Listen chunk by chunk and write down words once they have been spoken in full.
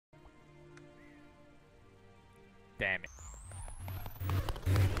Damn it.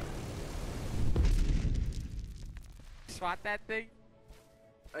 Swat that thing?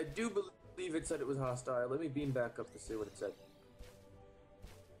 I do believe it said it was hostile. Let me beam back up to see what it said.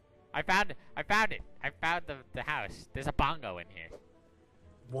 I found it. I found it. I found the house. There's a bongo in here.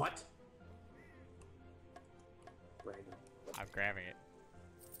 What? Brandon. I'm grabbing it.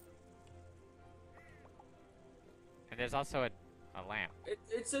 And there's also a lamp.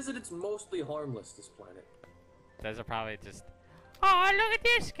 It says that it's mostly harmless, this planet. Those are probably just... Oh, look at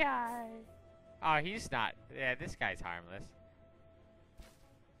this guy! Oh, he's not... Yeah, this guy's harmless.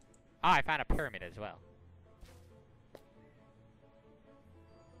 Oh, I found a pyramid as well.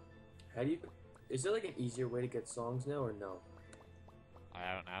 How do you... Is there like an easier way to get songs now, or no?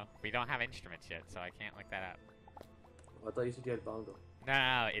 I don't know. We don't have instruments yet, so I can't look that up. Oh, I thought you said you had bongo.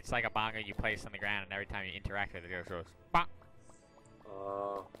 No, it's like a bongo you place on the ground, and every time you interact with it, it goes... Bop!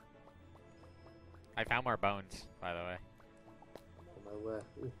 I found more bones, by the way. On my way.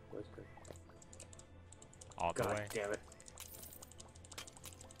 Ooh, that's good. All the God way. damn it.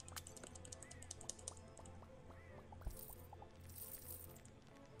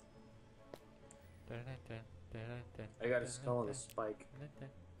 I got a skull and a spike.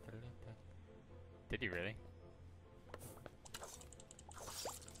 Did you really?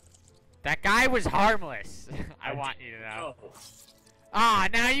 That guy was harmless. I want you to know. Oh, Ah,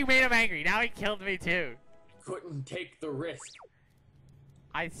 now you made him angry. Now he killed me too. couldn't take the risk.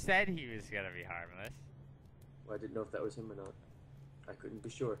 I said he was gonna be harmless. Well, I didn't know if that was him or not. I couldn't be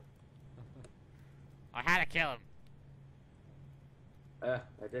sure. I had to kill him.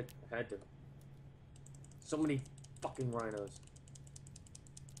 I did. I had to. So many fucking rhinos.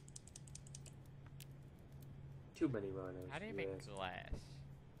 Too many rhinos. How do you make glass?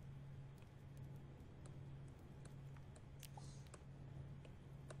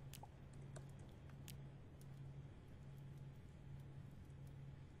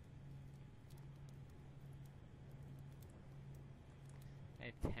 I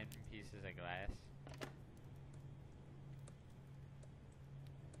have 10 pieces of glass.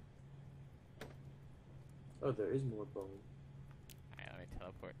 Oh, there is more bone. Alright, let me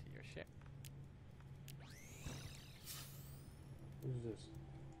teleport to your ship. What is this?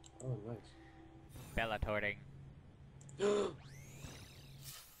 Oh, nice. Bella torting. What?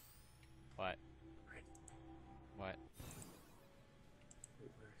 What?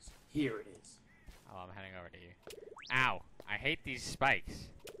 Wait, where is it? Here it is. Oh, I'm heading over to you. Ow! I hate these spikes.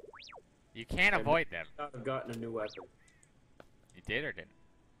 You can't avoid them. I've gotten a new weapon. You did or didn't?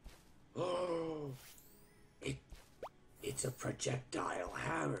 Oh, it's a projectile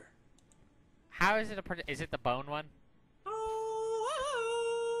hammer. How is it is it the bone one?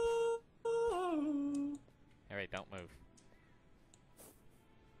 Hey, wait, don't move.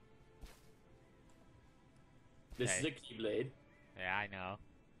 This is Okay. a keyblade. Yeah, I know.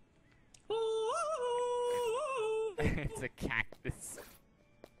 It's a cactus.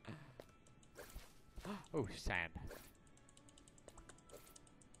 Oh, sand.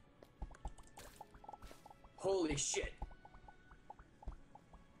 Holy shit.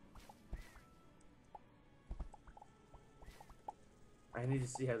 I need to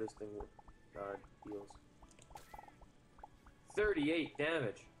see how this thing deals. 38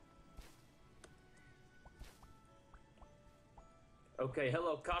 damage. Okay,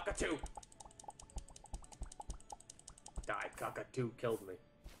 hello, cockatoo. Die, cockatoo killed me.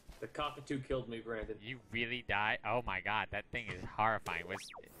 The cockatoo killed me, Brandon. You really died? Oh my god, that thing is horrifying.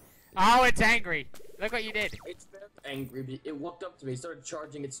 Oh, it's angry! Look what you did! It's very angry. It walked up to me, started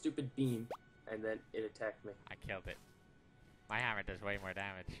charging its stupid beam, and then it attacked me. I killed it. My hammer does way more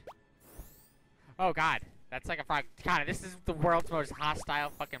damage. Oh god, that's like a frog. God, this is the world's most hostile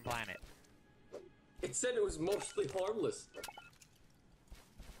fucking planet. It said it was mostly harmless.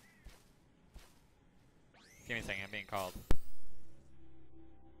 Give me a second, I'm being called.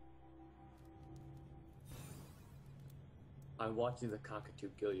 I'm watching the cockatoo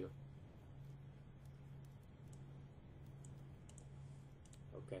kill you.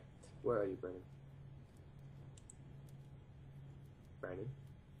 Okay. Where are you, Brandon? Brandon?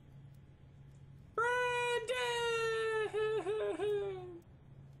 Brandon!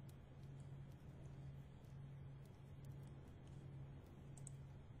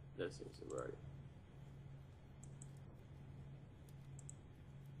 Let's see, where are you?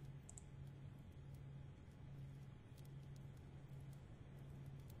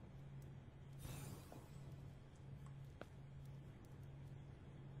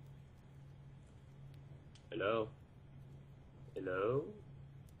 Hello? Hello?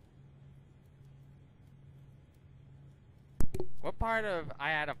 What part of I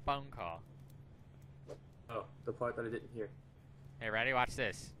had a phone call? Oh, the part that I didn't hear. Hey, ready? Watch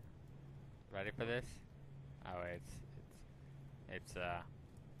this. Ready for this? Oh, it's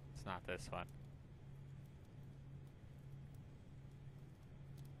not this one.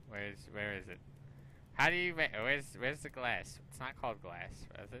 Where is it? How do you make? Where's the glass? It's not called glass,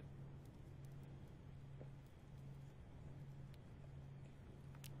 is it?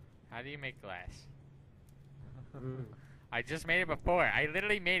 How do you make glass? I just made it before. I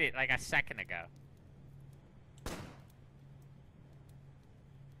literally made it like a second ago.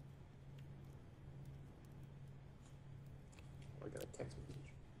 I got a text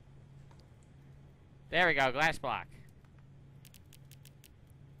message. There we go, glass block.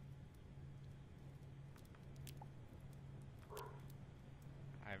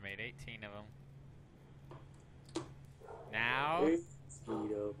 I made 18 of them. Now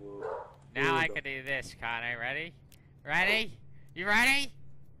I can do this, Connor. Ready? Ready? You ready?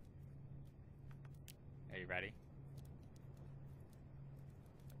 Are you ready?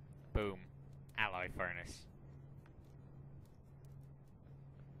 Boom. Alloy furnace.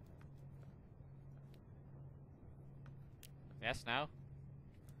 Yes, no?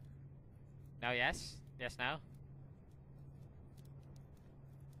 No, yes? Yes, no?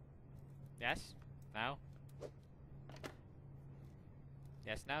 Yes? No?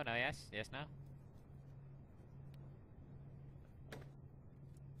 Yes, no, no, yes? Yes, no?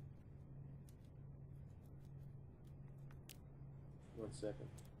 One second.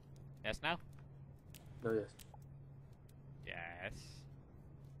 Yes, no? No, yes. Yes.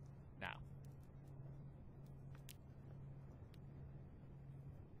 No.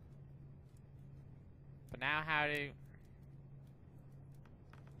 But now how do...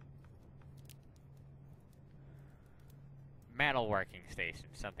 Metalworking station.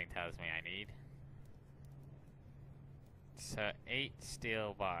 Something tells me I need. So 8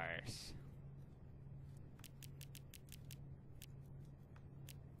 steel bars.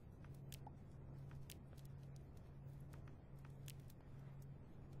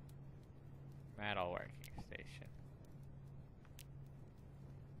 Metalworking station.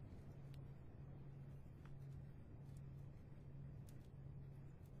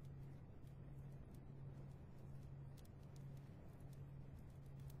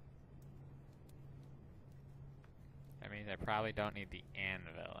 That means I probably don't need the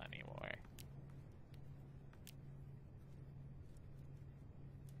anvil anymore.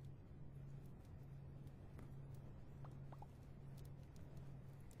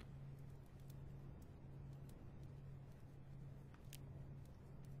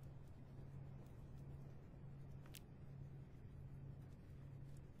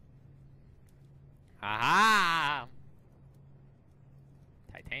 Aha!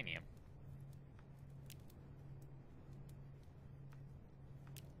 Titanium.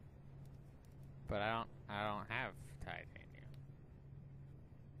 But I don't have titanium.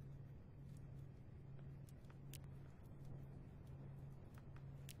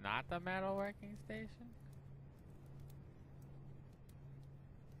 Not the metalworking station?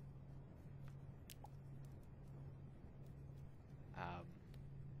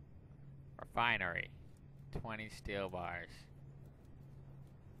 Refinery. 20 steel bars.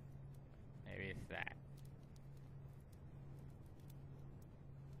 Maybe it's that.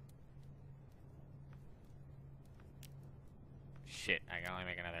 Shit, I can only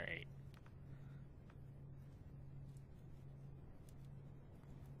make another 8.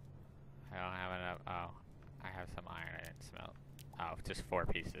 I don't have enough. Oh, I have some iron I didn't smelt. Oh, just 4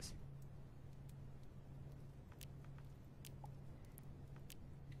 pieces.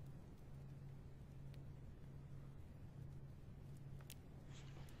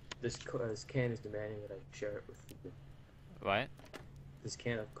 This can is demanding that I share it with you. What? This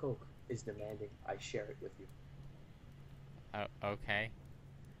can of Coke is demanding I share it with you. Oh, okay.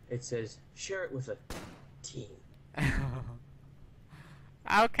 It says, share it with a team.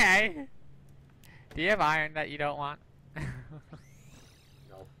 Okay. Do you have iron that you don't want?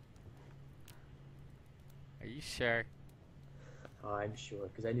 No. Are you sure? I'm sure,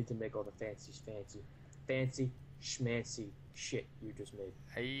 because I need to make all the fancy schmancy shit you just made.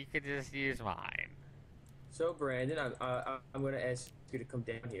 You could just use mine. So, Brandon, I'm going to ask you to come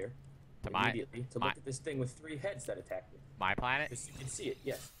down here To immediately to look at this thing with 3 heads that attacked me. My planet? Just so you can see it,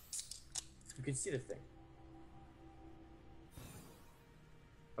 yes. You can see the thing.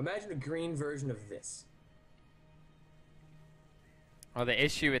 Imagine a green version of this. Well, the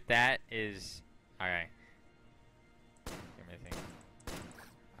issue with that is... Alright. You're missing.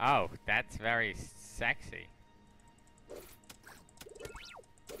 Oh, that's very sexy.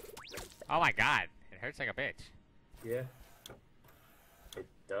 Oh my god. It hurts like a bitch. Yeah. It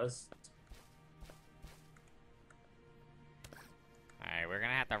does. we're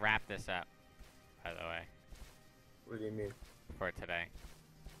gonna have to wrap this up, by the way, What do you mean? for today.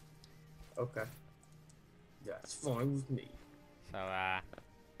 Okay. That's fine with me. So,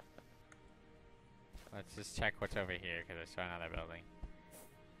 let's just check what's over here, because I saw another building.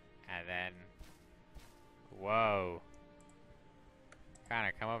 And then, whoa.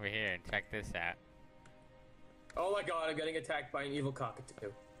 Connor, come over here and check this out. Oh my god, I'm getting attacked by an evil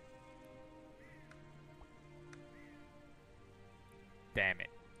cockatoo. Damn it.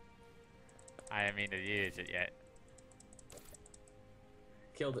 I didn't mean to use it yet.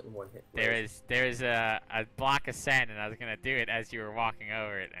 Killed it in one hit. There is a block of sand, and I was gonna do it as you were walking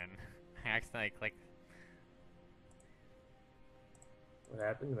over it, and I accidentally clicked. What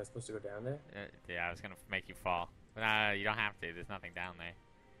happened? Am I supposed to go down there? Yeah, I was gonna make you fall. But no, you don't have to. There's nothing down there.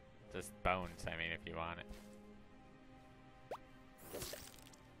 Just bones, I mean, if you want it.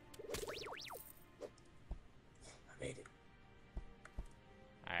 I made it.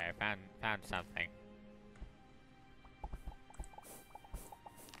 Alright, I found something.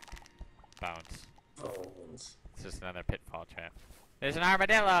 Bones. Bones. It's just another pitfall trap. There's an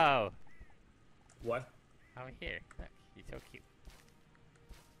armadillo! What? Over here. Look, he's so cute.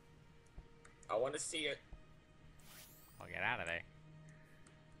 I want to see it. I'll get out of there.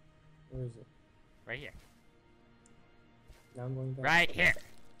 Where is it? Right here. Now I'm going back. Right here!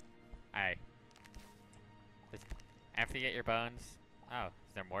 Alright. After you get your bones... Oh,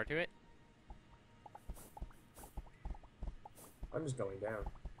 is there more to it? I'm just going down.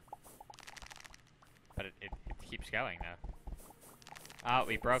 But it keeps going, though. Oh,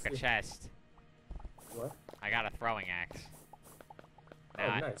 we broke a chest. What? I got a throwing axe.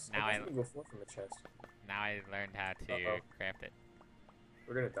 Oh, nice. Now I go forth from the chest. Now I learned how to craft it.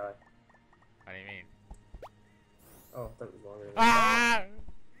 We're gonna die. What do you mean? Oh, I thought it was longer than Ah!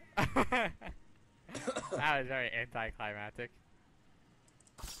 That was very anticlimactic.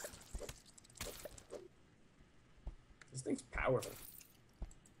 This thing's powerful.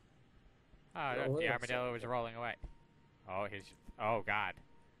 Oh, No, look, the look, armadillo was rolling away. Oh, oh god.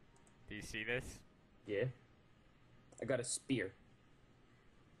 Do you see this? Yeah. I got a spear.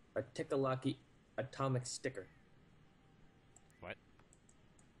 A Tikalaki atomic sticker. What?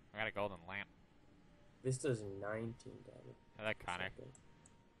 I got a golden lamp. This does 19 damage. I like Connor. Second.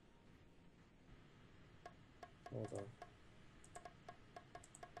 Hold on.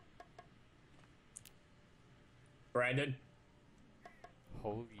 Brandon,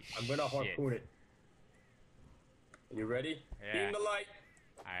 Holy shit. I'm gonna harpoon it. Are you ready? Yeah. Beam the light!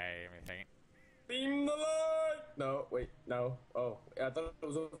 Alright, give me a second. Beam the light! No, wait, no. Oh, I thought it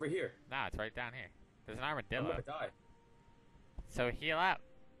was over here. Nah, it's right down here. There's an I'm armadillo. gonna die. So heal up.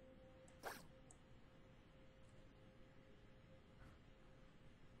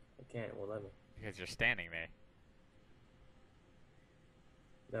 I can't, it won't let me. Because you're standing there.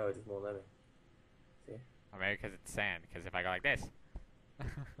 No, it just won't let me. See? Or maybe because it's sand. Because if I go like this, it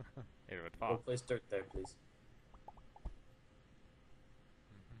would Go fall. place dirt there, please.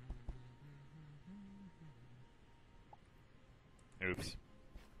 Oops.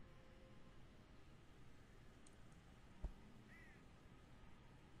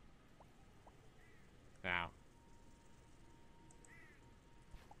 Now.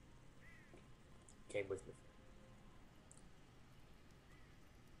 Came with me.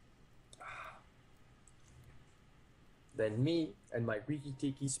 Then me and my Riki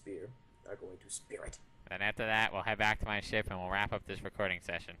Tiki spear are going to spear it. Then after that, we'll head back to my ship and we'll wrap up this recording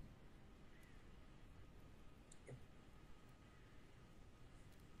session.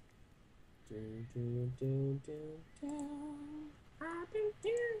 Dun, dun, dun, dun, dun. I think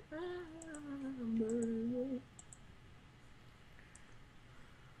you remember.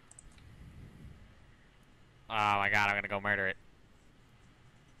 Oh my god, I'm gonna go murder it.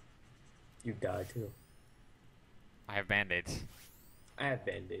 You die too. I have band-aids. I have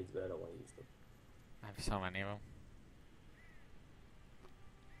band-aids, but I don't want to use them. I have so many of them.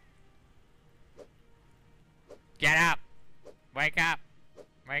 Get up! Wake up!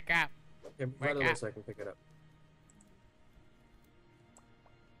 Wake up! Yeah, move Wake out of the way up. so I can pick it up.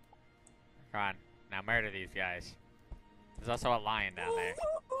 Come on. Now murder these guys. There's also a lion down there.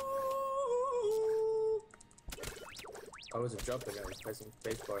 I wasn't jumping, I was pressing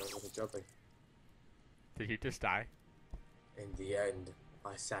spacebar and I wasn't jumping. Did he just die? In the end,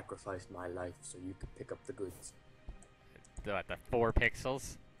 I sacrificed my life so you could pick up the goods. What, the 4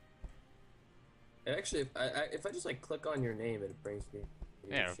 pixels? And actually, if I just like click on your name, it brings me to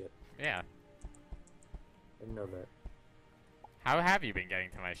your Yeah. ship. Yeah. I didn't know that. How have you been getting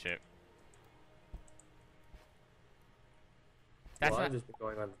to my ship? That's Well, not... I've just been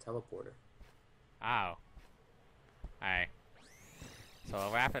going on the teleporter. Oh. Alright. So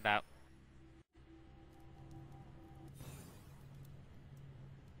we'll wrap it up.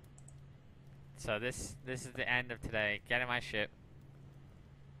 So this is the end of today. Get in my ship.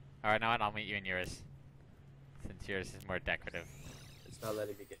 Or no, I'll meet you in yours. Since yours is more decorative. It's not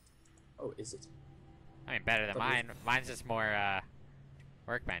letting me get. Oh, is it? I mean, better than mine. Mine's just more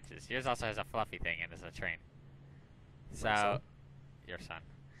workbenches. Yours also has a fluffy thing and is a train. So, your son.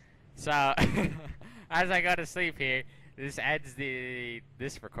 So, as I go to sleep here, this ends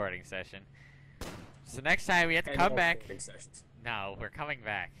this recording session. So next time we have to come back. No, we're coming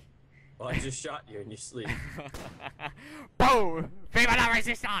back. Well, I just shot you in your sleep. Boom! Viva la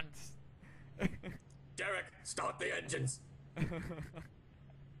resistance! Derek, stop the engines!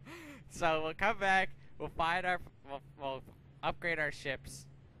 So we'll come back. We'll find our. We'll upgrade our ships.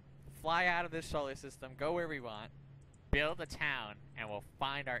 Fly out of this solar system. Go where we want. Build a town, and we'll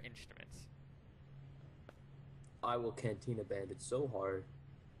find our instruments. I will Cantina Bandit so hard.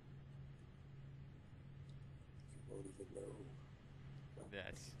 You won't even know.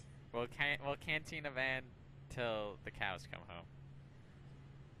 Yes. We'll Cantina van till the cows come home.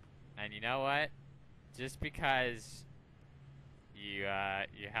 And you know what? Just because you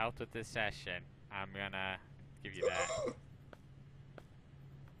helped with this session, I'm gonna give you that.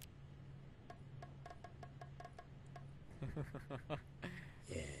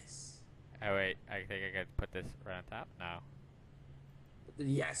 Yes. Oh wait, I think I could put this right on top? No.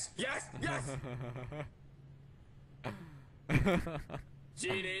 Yes! Yes! Yes!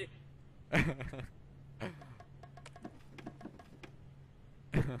 Genie!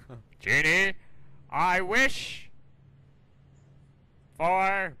 Genie, I wish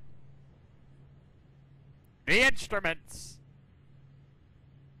for the instruments.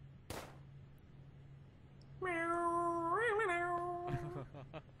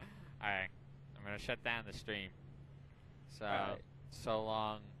 Alright, I'm gonna shut down the stream. So, so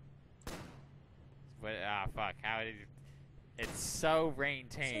long. But, fuck, how did you... It's so rain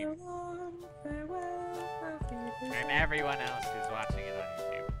tame. And everyone else who's watching it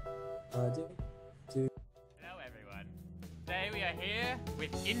on YouTube. Hello everyone. Today we are here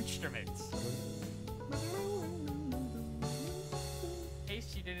with instruments. In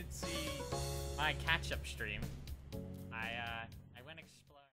case you didn't see my catch-up stream,